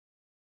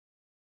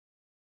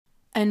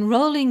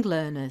Enrolling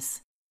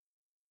learners.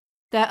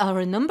 There are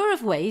a number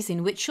of ways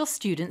in which your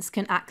students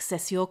can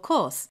access your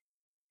course.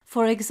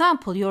 For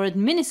example, your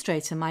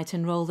administrator might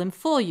enroll them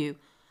for you,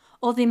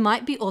 or they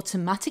might be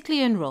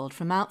automatically enrolled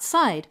from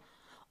outside,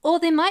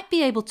 or they might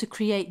be able to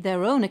create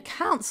their own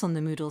accounts on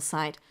the Moodle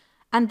site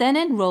and then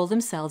enroll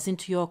themselves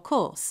into your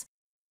course.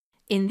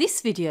 In this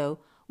video,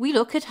 we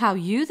look at how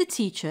you, the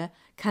teacher,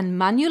 can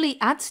manually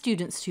add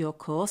students to your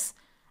course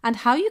and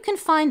how you can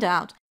find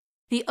out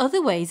the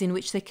other ways in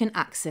which they can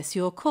access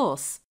your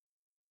course.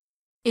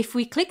 If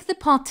we click the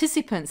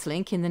Participants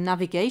link in the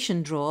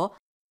navigation drawer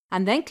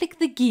and then click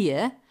the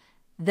gear,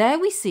 there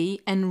we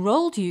see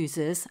Enrolled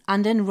Users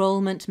and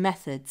Enrollment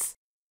Methods.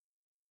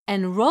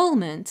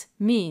 Enrollment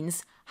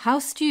means how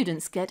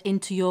students get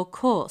into your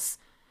course,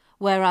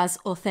 whereas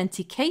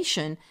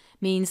Authentication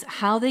means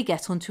how they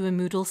get onto a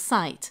Moodle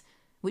site,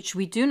 which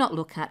we do not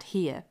look at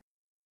here.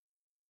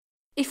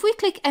 If we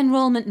click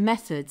Enrollment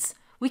Methods,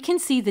 we can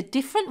see the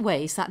different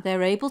ways that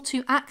they're able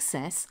to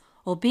access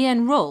or be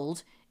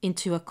enrolled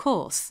into a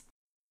course.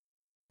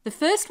 The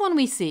first one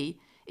we see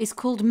is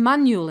called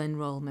manual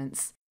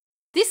enrolments.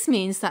 This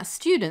means that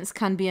students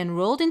can be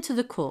enrolled into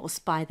the course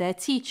by their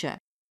teacher.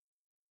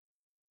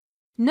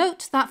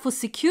 Note that for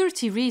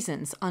security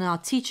reasons on our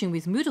Teaching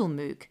with Moodle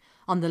MOOC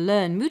on the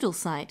Learn Moodle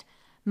site,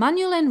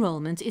 manual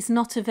enrolment is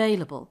not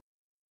available.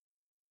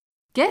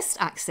 Guest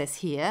access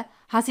here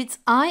has its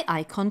eye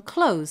icon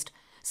closed,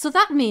 so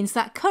that means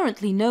that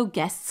currently no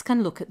guests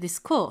can look at this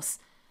course,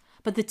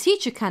 but the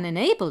teacher can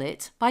enable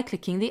it by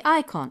clicking the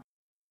icon.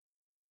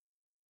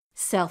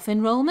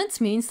 Self-enrollment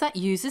means that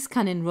users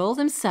can enroll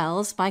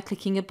themselves by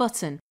clicking a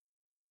button.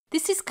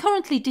 This is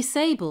currently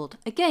disabled,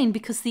 again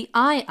because the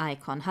eye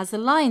icon has a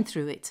line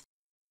through it.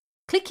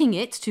 Clicking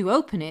it to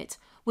open it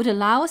would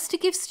allow us to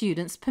give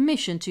students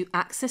permission to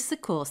access the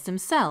course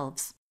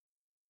themselves.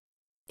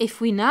 If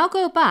we now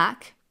go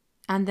back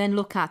and then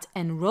look at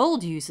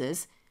enrolled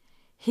users,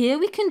 here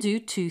we can do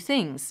two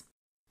things.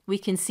 We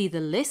can see the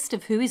list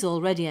of who is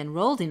already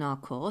enrolled in our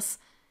course,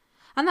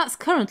 and that's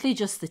currently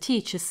just the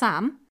teacher,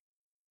 Sam.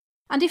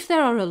 And if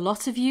there are a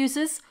lot of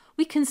users,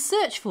 we can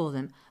search for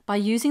them by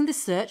using the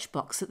search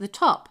box at the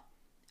top,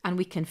 and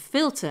we can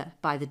filter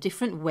by the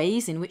different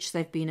ways in which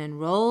they've been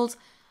enrolled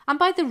and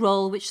by the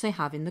role which they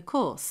have in the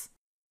course.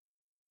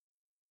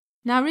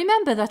 Now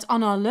remember that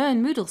on our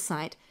Learn Moodle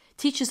site,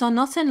 teachers are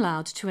not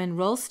allowed to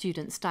enroll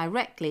students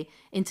directly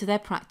into their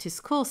practice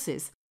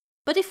courses.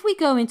 But if we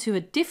go into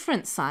a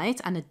different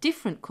site and a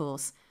different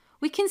course,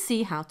 we can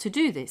see how to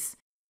do this.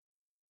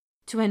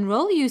 To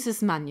enroll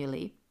users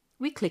manually,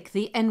 we click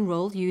the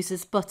Enroll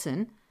Users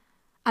button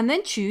and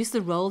then choose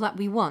the role that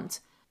we want.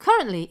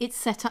 Currently, it's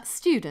set at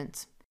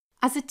Student.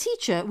 As a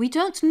teacher, we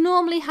don't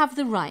normally have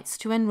the rights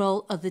to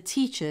enroll other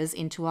teachers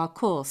into our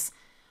course.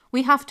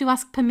 We have to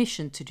ask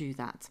permission to do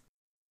that.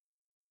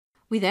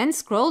 We then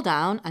scroll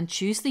down and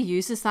choose the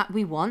users that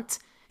we want.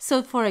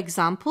 So, for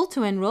example,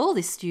 to enroll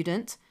this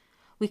student,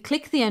 we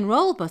click the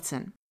Enroll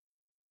button,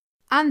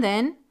 and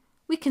then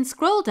we can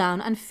scroll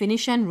down and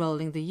finish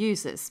enrolling the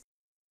users.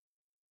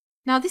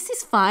 Now this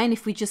is fine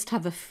if we just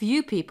have a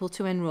few people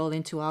to enroll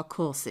into our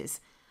courses.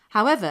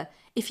 However,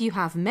 if you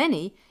have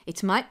many,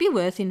 it might be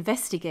worth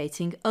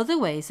investigating other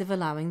ways of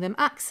allowing them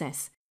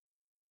access.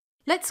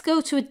 Let's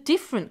go to a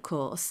different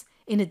course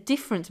in a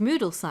different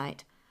Moodle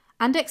site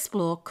and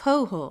explore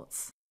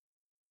cohorts.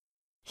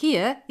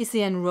 Here is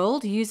the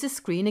Enrolled User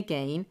screen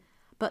again,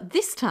 but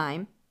this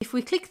time if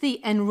we click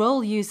the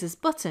Enroll Users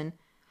button,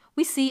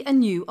 we see a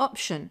new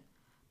option,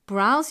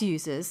 Browse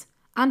Users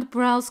and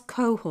Browse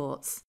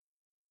Cohorts.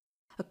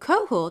 A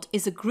cohort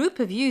is a group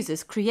of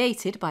users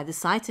created by the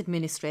site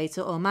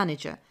administrator or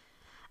manager,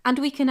 and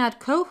we can add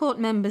cohort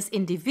members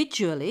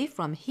individually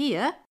from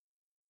here,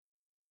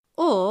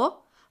 or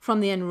from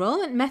the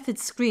Enrollment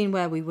Methods screen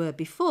where we were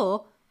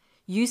before,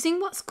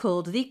 using what's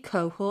called the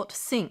Cohort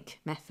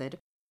Sync method.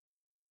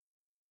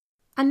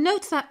 And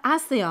note that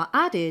as they are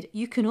added,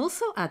 you can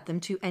also add them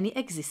to any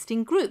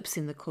existing groups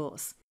in the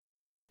course.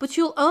 But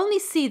you'll only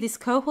see this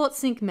cohort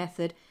sync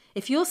method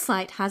if your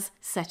site has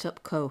set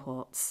up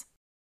cohorts.